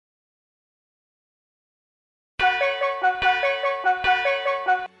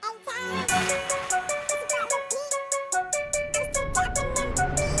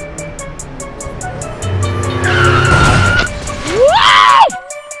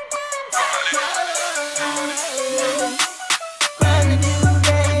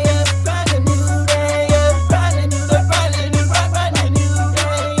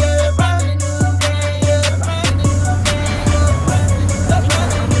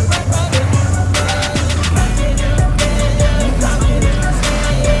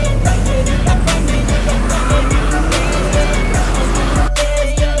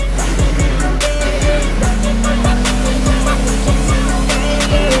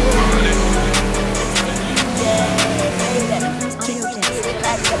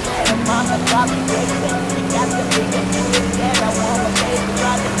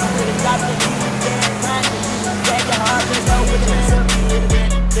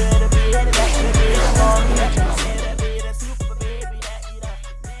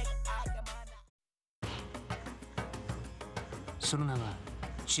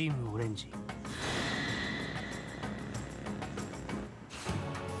チームオレンジ。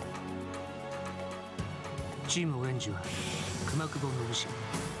チームオレンジは熊久保信繁、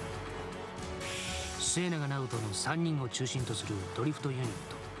末永直人の3人を中心とするドリフトユニット。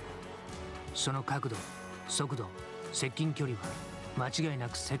その角度、速度、接近距離は間違いな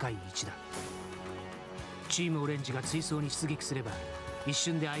く世界一だ。チームオレンジが追走に出撃すれば一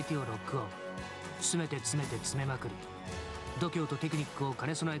瞬で相手をロックオン。詰めて詰めて詰めまくる。度胸とテクニックを兼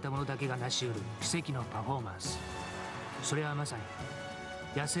ね備えた者だけが成し得る奇跡のパフォーマンス。それはまさ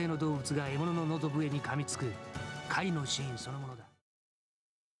に野生の動物が獲物の喉笛に噛みつく狩りのシーンそのものだ。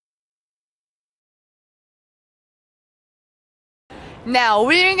Now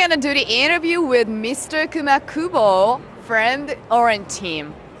we're gonna do the interview with Mr. Kumakubo from the Orange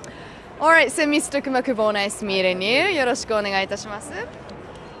team. Alright, so Mr. Kumakubo, nice meeting you. よろしくお願いいたします。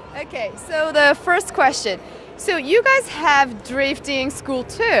Okay, so the first question. So you guys have drifting school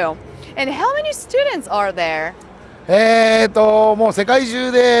too, and how many students are there? もう世界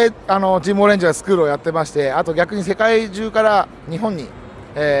中でチームオレンジはスクールをやってまして、あと逆に世界中から日本に、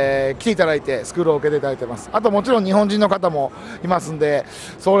来ていただいてスクールを受けていただいてます。あともちろん日本人の方もいますんで、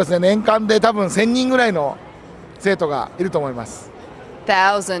そうですね、年間で多分1000人ぐらいの生徒がいると思います。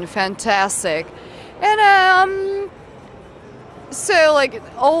1,000, fantastic. And so like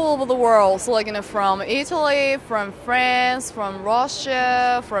all over the world, so like from Italy, from France, from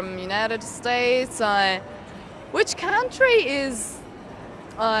Russia, from United States. Which country is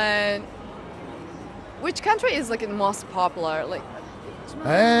like most popular? Like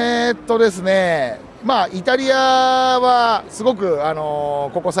ですね、まあイタリアはすごく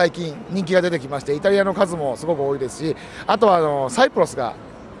ここ最近人気が出てきまして、イタリアの数もすごく多いですし、あとはサイプロスが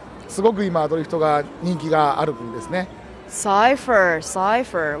すごく今ドリフトが人気がある国ですね。Cypher.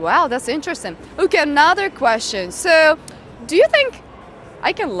 Wow, that's interesting. Okay, another question. So, do you think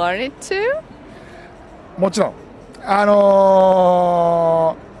I can learn it too? もちろん、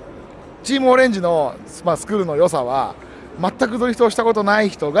チームオレンジの、スクールの良さは全くドリフトをしたことない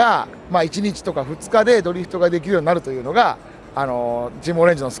人が、1日とか2日でドリフトができるようになるというのがチームオ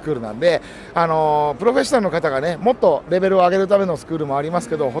レンジのスクールなんで、プロフェッショナルの方がね、もっとレベルを上げるためのスクールもあります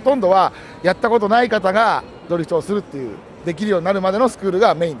けど、ほとんどはやったことない方がドリフトをするっていうできるようになるまでのスクール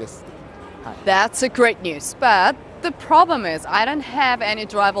がメインです。はい、That's a great news, but the problem is I don't have any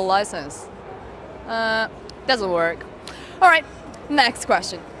driver license. Doesn't work. All right, next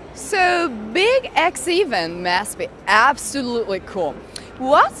question. So big X event must be absolutely cool.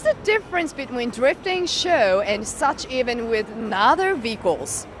 What's the difference between drifting show and such event with other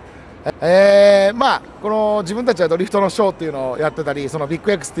vehicles? この自分たちはドリフトのショーっていうのをやってたり、そのビッ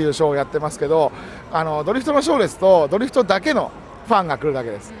グ X っていうショーをやってますけど、ドリフトのショーですとドリフトだけのファンが来るだけ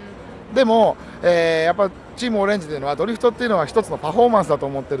です。でも、やっぱチームオレンジというのはドリフトっていうのは一つのパフォーマンスだと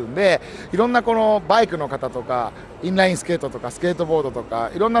思ってるんで、いろんなこのバイクの方とかインラインスケートとかスケートボードと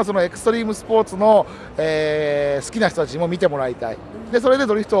かいろんなそのエクストリームスポーツの、好きな人たちにも見てもらいたい。でそれで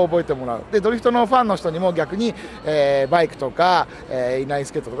ドリフトを覚えてもらう。でドリフトのファンの人にも逆に、バイクとか、インライン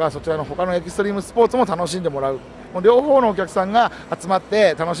スケートとかそちらの他のエクストリームスポーツも楽しんでもらう。もう両方のお客さんが集まっ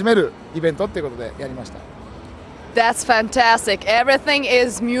て楽しめるイベントっていうことでやりました。That's fantastic. Everything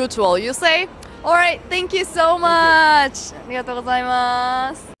is mutual, you say? Alright, thank you so much. ありがとうござい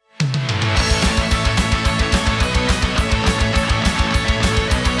ます。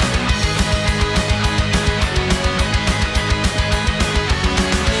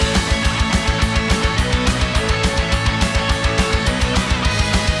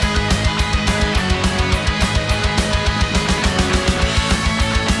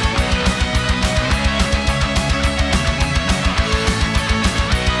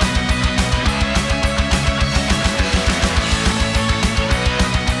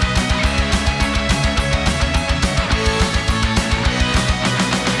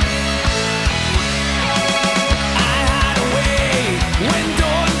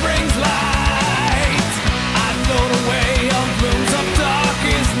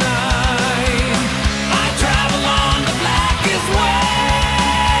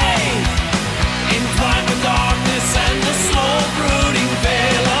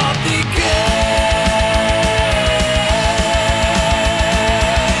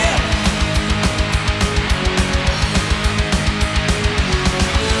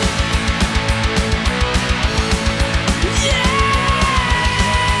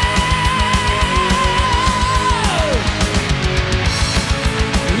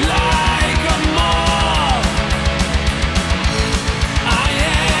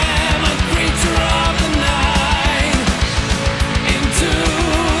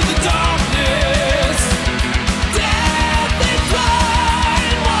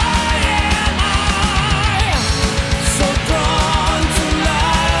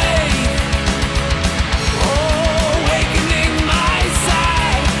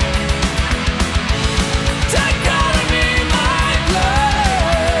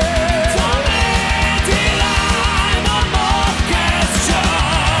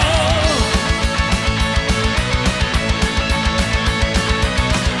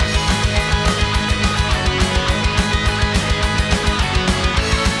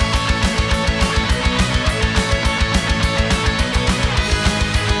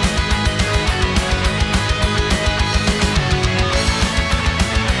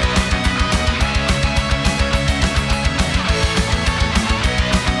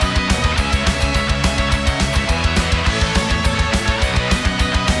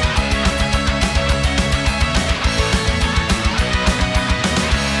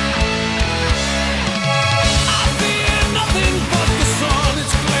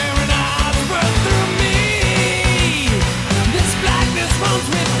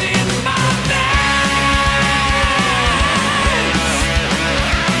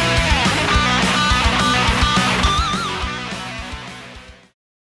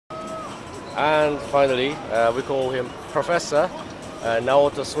finally, we call him Professor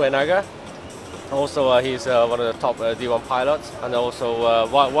Naoto Suenaga. Also, he's one of the top D1 pilots, and also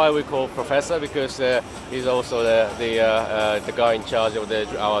why we call Professor, because he's also the guy in charge of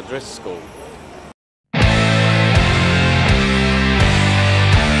our drift school.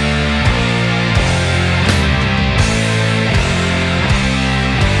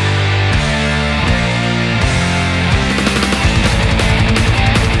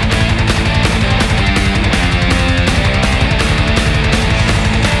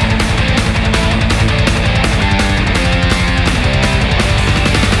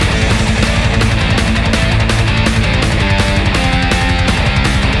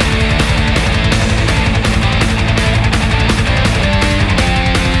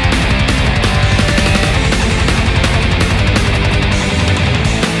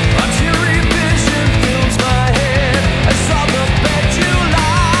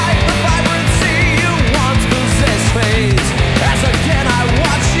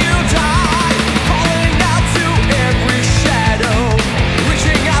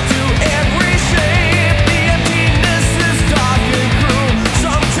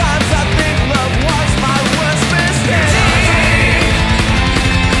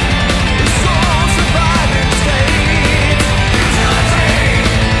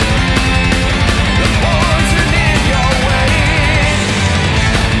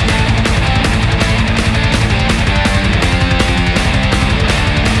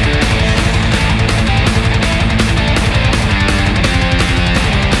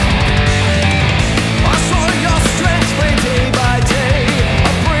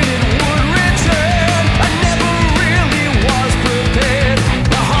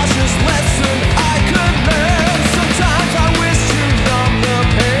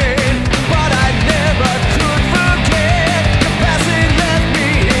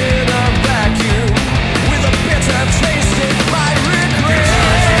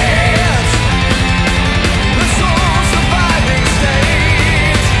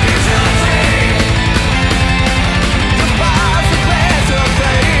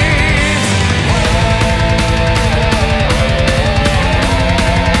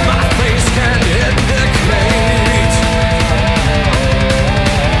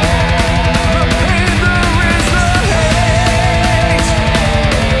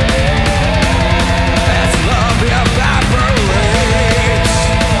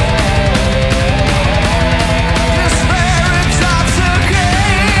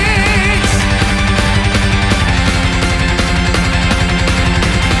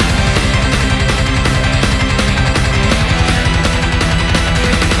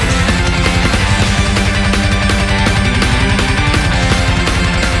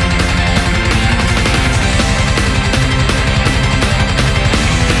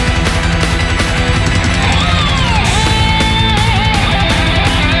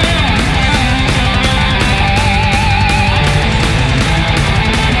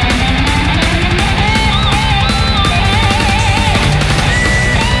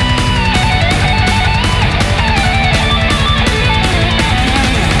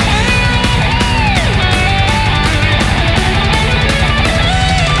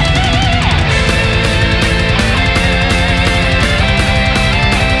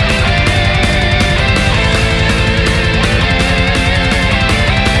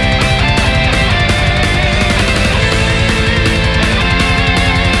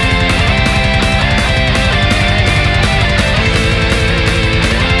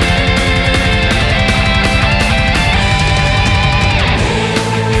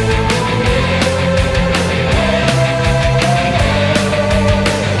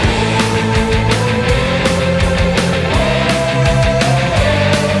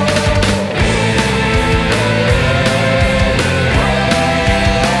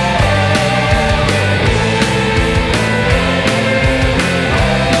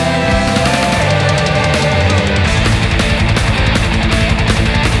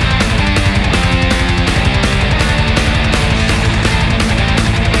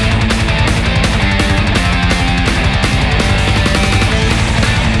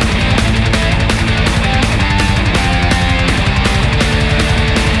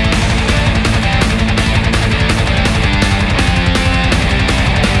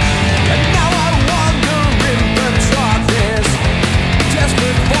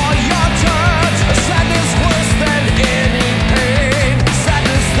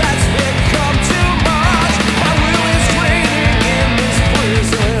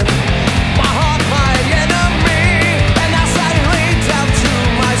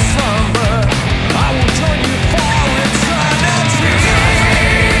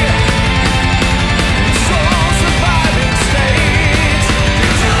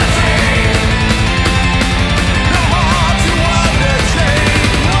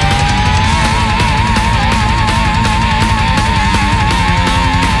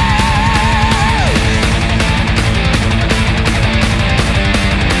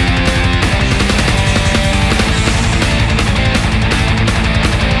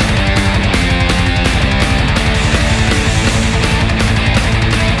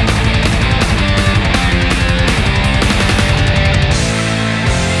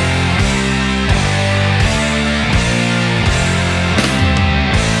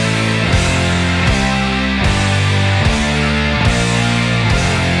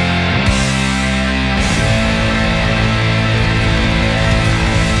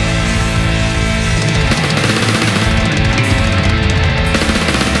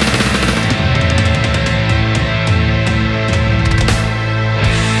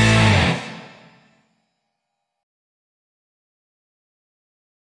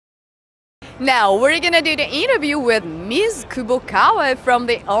 Now we're gonna do the interview with Ms. Kubokawa from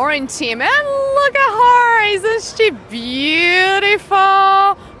the Orange team, and look at her! Isn't she beautiful?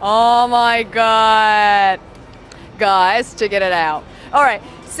 Oh my god! Guys, check it out. All right,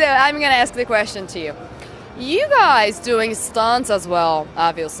 so I'm gonna ask the question to you. You guys doing stunts as well,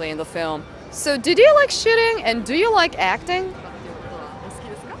 obviously in the film. So did you like shooting and do you like acting?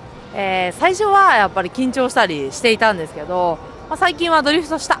 最初はやっぱり緊張したりしていたんですけど、最近はドリフ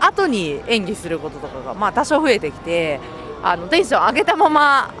トした後に演技することとかが多少増えてきて、テンション上げたま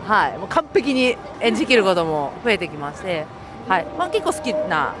ま、もう完璧に演じきることも増えてきまして、結構好き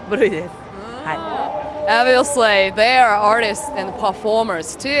な部類です。Obviously, they are artists and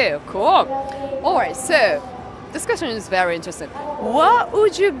performers too. Cool. Alright, so this question is very interesting. What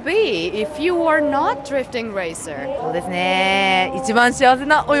would you be if you were not drifting racer? そうですね。一番幸せ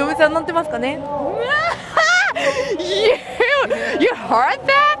なお嫁さんになってますかね。You heard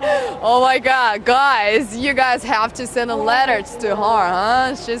that? Oh my god, guys, you guys have to send a letter to her,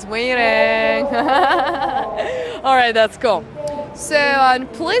 huh? She's waiting. Alright, that's cool. So,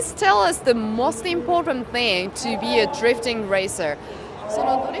 please tell us the most important thing to be a drifting racer. そ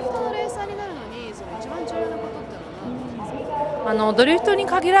のドリフトのレーサーになるのに、その一番重要なことって何ですか？ドリフトに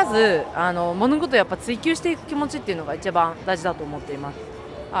限らず、物事をやっぱ追求していく気持ちっていうのが一番大事だと思っています。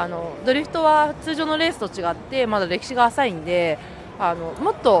ドリフトは通常のレースと違ってまだ歴史が浅いんで、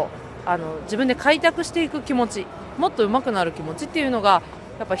もっと自分で開拓していく気持ち、もっと上手くなる気持ちっていうのが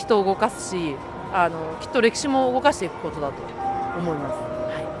やっぱ人を動かすし、きっと歴史も動かしていくことだと思います。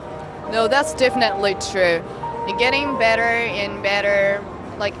No, that's definitely true. Getting better and better,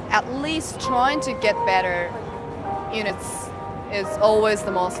 like at least trying to get better, you know, is always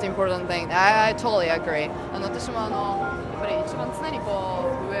the most important thing. I totally agree. 私もやっぱり一番常にこ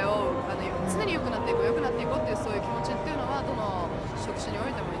う上を常に良くなっていこう良くなっていこうっていうそういう気持ちっていうのはどの職種にお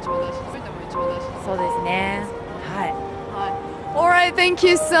いても一番大事、おいても一番大事。そうですね。はい。Alright, thank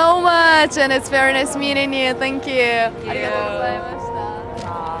you so much, and it's very nice meeting you. Thank you. ありがとうございまし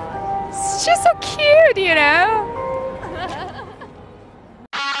た。She's so cute, you know.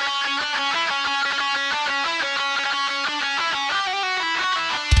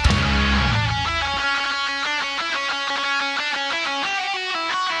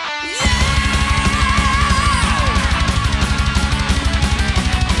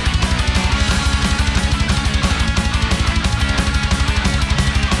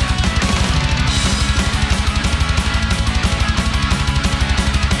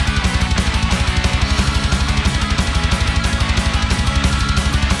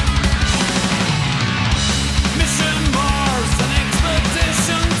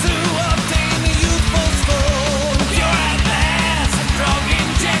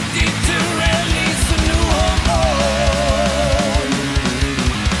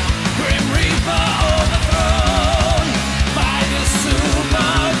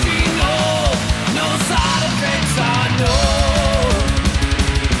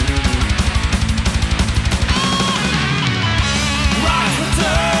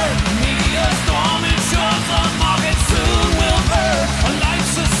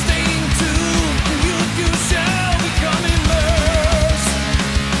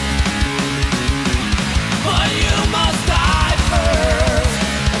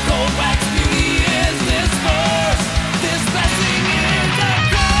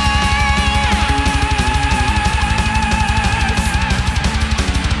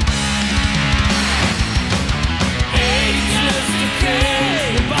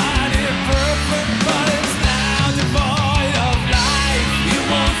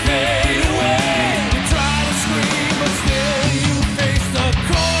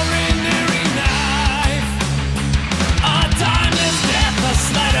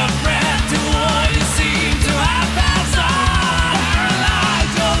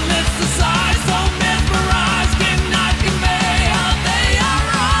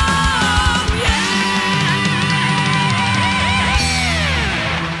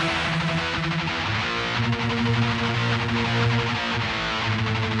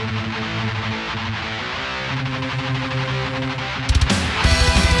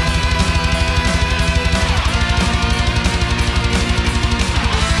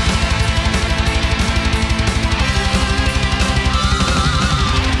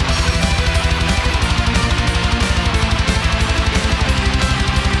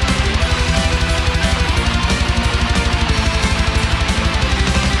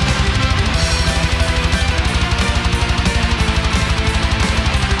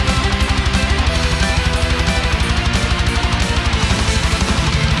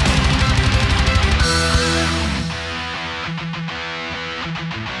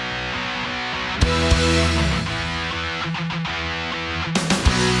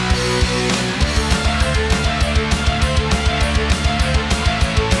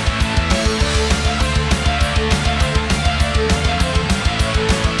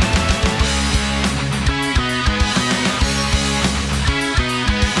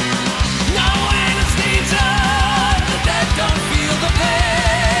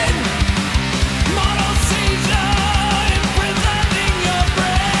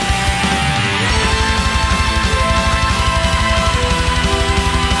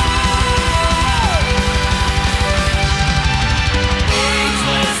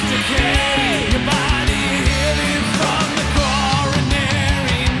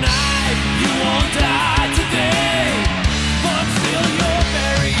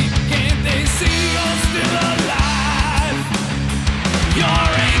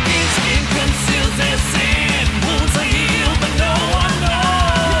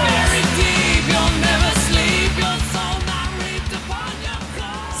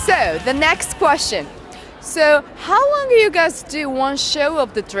 the next question. So, how long do you guys do one show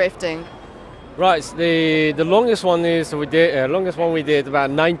of the drifting? Right, the longest one we did about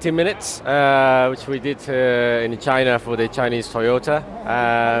 90 minutes, which we did in China for the Chinese Toyota.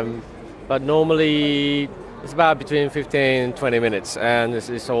 But normally it's about between 15 and 20 minutes, and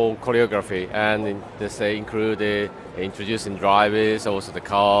it's all choreography, and this include introducing drivers, also the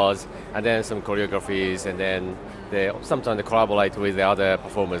cars, and then some choreographies, and then sometimes they collaborate with the other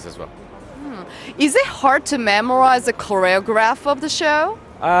performers as well. Is it hard to memorize the choreograph of the show?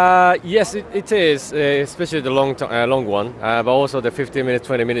 Yes, it is, especially the long one, but also the 15-minute,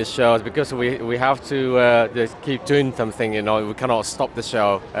 20-minute shows, because we have to just keep doing something. We cannot stop the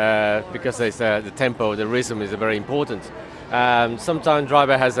show because the tempo, the rhythm is very important. Sometimes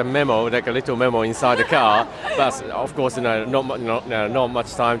driver has a memo, like a little memo inside the car, but of course, not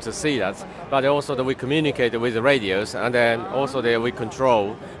much time to see that. But also that we communicate with the radios, and then also that we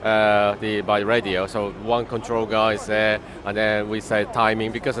control by radio. So one control guy is there, and then we say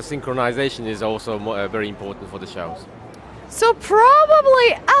timing, because the synchronization is also very important for the shows. So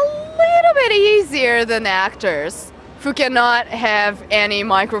probably a little bit easier than actors who cannot have any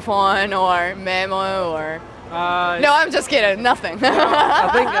microphone or memo or. No, I'm just kidding. Nothing.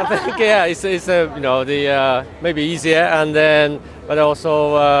 I think yeah, it's maybe easier, and then but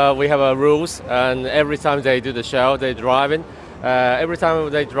also we have rules, and every time they do the show, they driving. Every time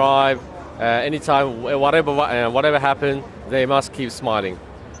they drive, anytime whatever happens, they must keep smiling.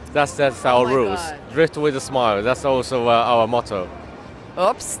 That's our rules. God. Drift with a smile. That's also our motto.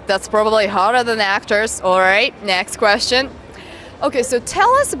 Oops, that's probably harder than actors. All right, next question. Okay, so tell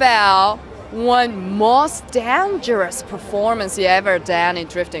us about one most dangerous performance you ever done in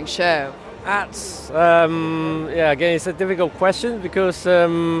drifting show. Again, it's a difficult question, because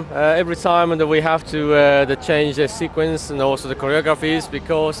every time that we have to change the sequence and also the choreographies,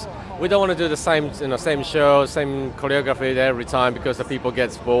 because we don't want to do the same show, same choreography every time, because the people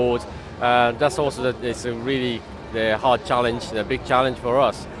get bored. That's also it's a really hard challenge, a big challenge for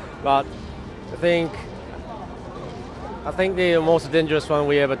us. But I think the most dangerous one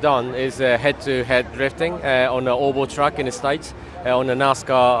we ever done is head-to-head drifting on an oval track in the States, on the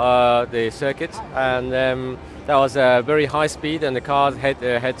NASCAR the circuit, and that was very high speed, and the cars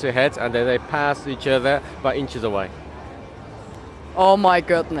head-to-head, and then they passed each other by inches away. Oh my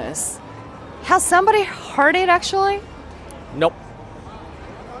goodness. Has somebody heard it actually? Nope.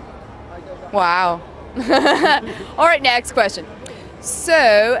 Wow. All right, next question.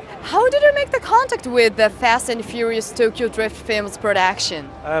 So, how did you make the contact with the Fast and Furious Tokyo Drift Films production?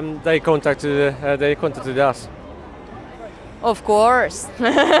 They contacted us. Of course.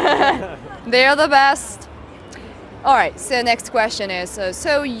 They're the best. All right, so next question is,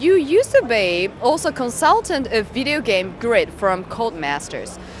 so you used to be also consultant of video game grid from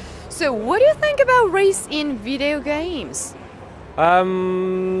Codemasters. So what do you think about race in video games?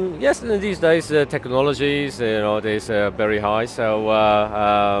 Yes, these days technologies, is very high. So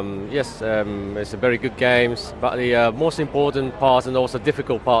yes, it's a very good games. But the most important part, and also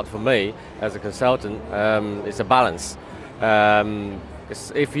difficult part for me as a consultant, is a balance.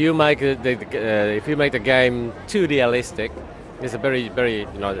 If you make the game too realistic, it's a very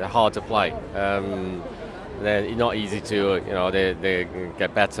hard to play. Then it's not easy to they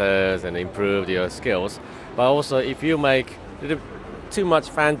get better and improve your skills. But also if you make too much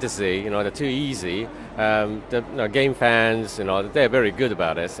fantasy, they're too easy. The game fans, they're very good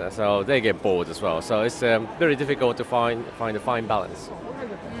about it, so they get bored as well. So it's very difficult to find a fine balance.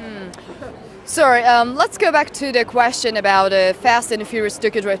 Sorry, let's go back to the question about Fast and Furious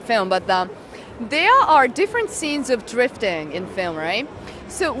Tokyo Drift film. But there are different scenes of drifting in film, right?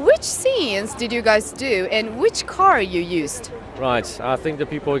 So which scenes did you guys do, and which car you used? Right, I think the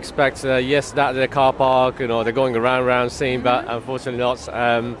people expect, yes, that the car park, they're going around scene, but unfortunately not.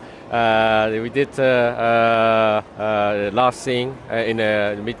 We did the last scene in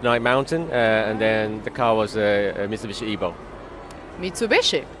Midnight Mountain, and then the car was a Mitsubishi Evo.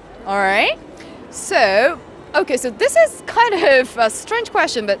 Mitsubishi, all right. So, okay, so this is kind of a strange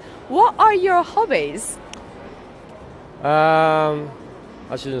question, but what are your hobbies? I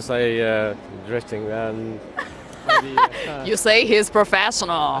shouldn't say drifting. Maybe, you say he's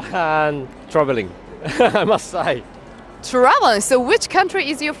professional. And traveling, I must say. Traveling. So, which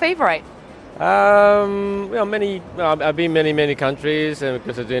country is your favorite? Many. I've been many countries,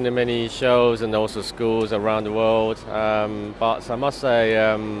 because I'm doing many shows and also schools around the world. But I must say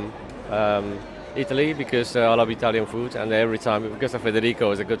Italy, because I love Italian food, and every time, because Federico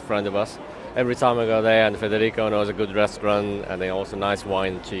is a good friend of us, every time I go there, and Federico knows a good restaurant, and then also nice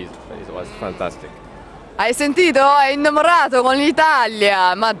wine and cheese. It was fantastic. Hai sentito? È innamorato con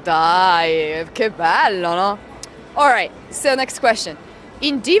l'Italia! Ma dai, che bello, no? Alright, so next question.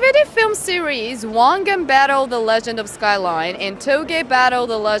 In DVD film series, Wangan battled the Legend of Skyline and Toge battled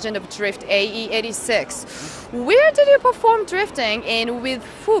the Legend of Drift AE86. Where did you perform drifting and with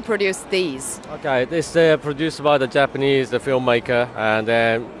who produced these? Okay, this produced by the Japanese filmmaker, and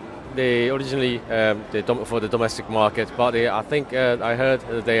they originally for the domestic market, but I think I heard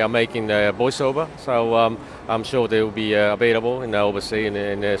that they are making the voiceover, so I'm sure they will be available in overseas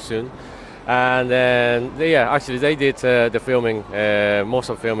in soon. And then, actually they did the filming, most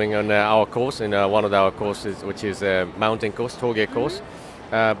of filming on our course, in one of our courses, which is mountain course, Toge course.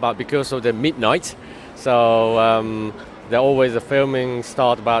 But because of the midnight, so the filming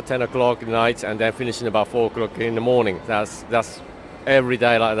start about 10 o'clock at night and then finishing about 4 o'clock in the morning. That's every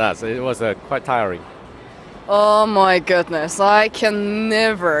day like that, so it was quite tiring. Oh my goodness, I can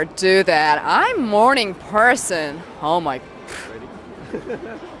never do that. I'm a morning person. Oh my...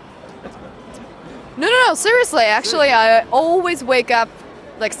 No, seriously, actually I always wake up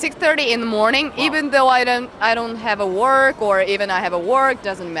like 6:30 in the morning, wow. Even though I don't have a work, or even I have a work,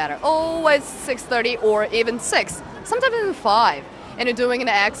 doesn't matter. Always 6:30 or even 6, sometimes even 5. And doing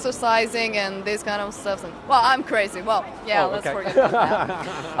the exercising and this kind of stuff. And, well, I'm crazy. Well, yeah, let's forget about that.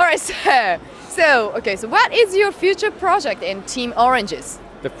 All right, so what is your future project in Team Oranges?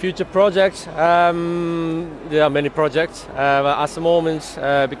 The future projects, there are many projects. At the moment,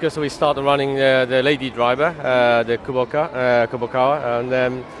 because we started running the lady driver, the Kubokawa,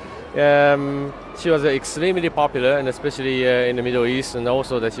 and she was extremely popular, and especially in the Middle East, and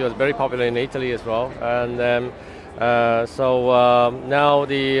also that she was very popular in Italy as well. And now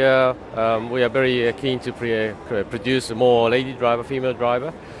we are very keen to produce more lady driver, female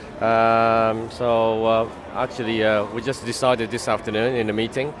driver. Actually, we just decided this afternoon in the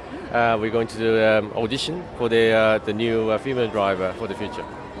meeting we're going to do audition for the new female driver for the future.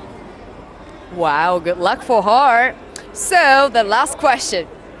 Wow, good luck for her. So the last question.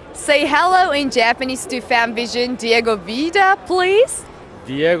 Say hello in Japanese to FanVision Diego Vida, please.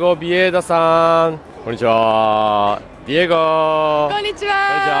 Diego Vida-san. Konnichiwa. Diego. Konnichiwa.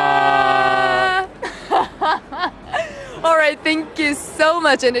 All right, thank you so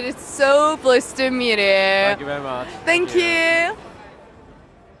much, and it is so pleased to meet you. Thank you very much. Thank you.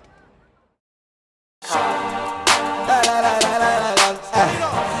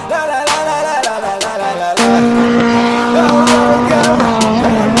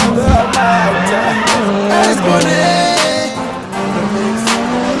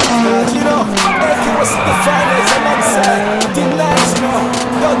 What's the finest? I'm outside. The nights,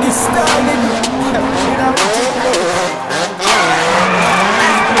 doggy style,